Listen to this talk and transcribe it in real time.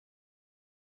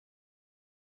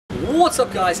What's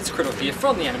up guys, it's Criddle here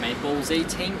from the AnimeBallZ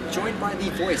team, joined by the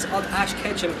voice of Ash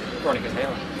Ketchum, Veronica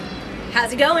Taylor.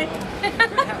 How's it going?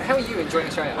 How are you enjoying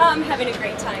Australia? I'm having a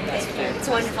great time, thank you. It's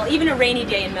wonderful. Even a rainy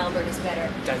day in Melbourne is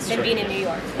better than being in New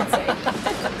York, let's say.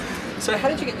 So how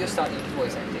did you get your start in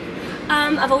voice acting?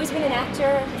 I've always been an actor,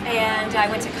 and I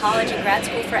went to college and grad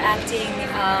school for acting.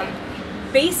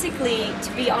 Basically,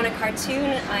 to be on a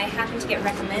cartoon, I happened to get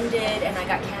recommended, and I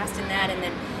got cast in that, and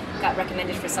then got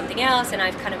recommended for something else, and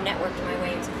I've kind of networked my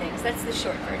way into things. That's the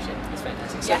short version. That's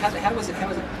fantastic. So how was it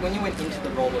when you went into the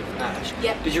role of Ash?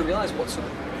 Yep. Did you realise what sort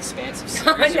of expansive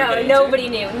series No, nobody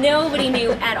knew. Nobody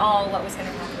knew at all what was going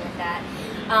to happen with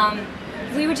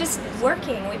that. We were just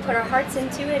working. We put our hearts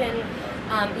into it,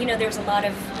 and you know, there's a lot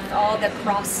of all the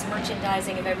cross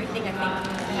merchandising of everything. I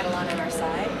think we had a lot on our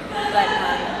side,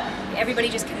 but everybody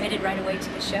just committed right away to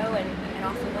the show, and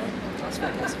off we went. That's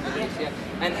fantastic. Yeah.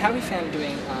 And how have you found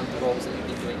doing the roles that you've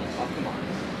been doing in Pokemon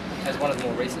as one of the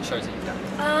more recent shows that you've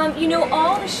done? You know,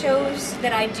 all the shows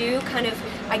that I do,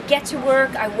 I get to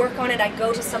work, I work on it, I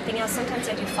go to something else. Sometimes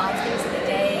I do 5 things in a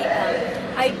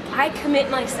day. I commit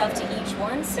myself to each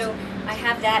one, so I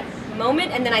have that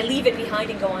moment and then I leave it behind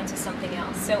and go on to something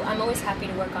else. So I'm always happy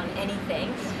to work on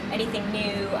anything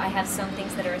new. I have some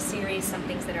things that are a series, some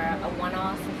things that are a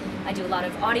one-off. I do a lot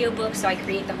of audiobooks, so I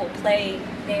create the whole play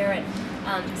there, and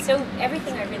so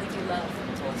everything I really do love.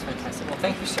 Well, that's fantastic. Well,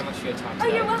 thank you so much for your time Oh,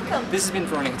 today. you're welcome. This has been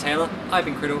Veronica Taylor. I've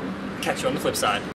been Criddle. Catch you on the flip side.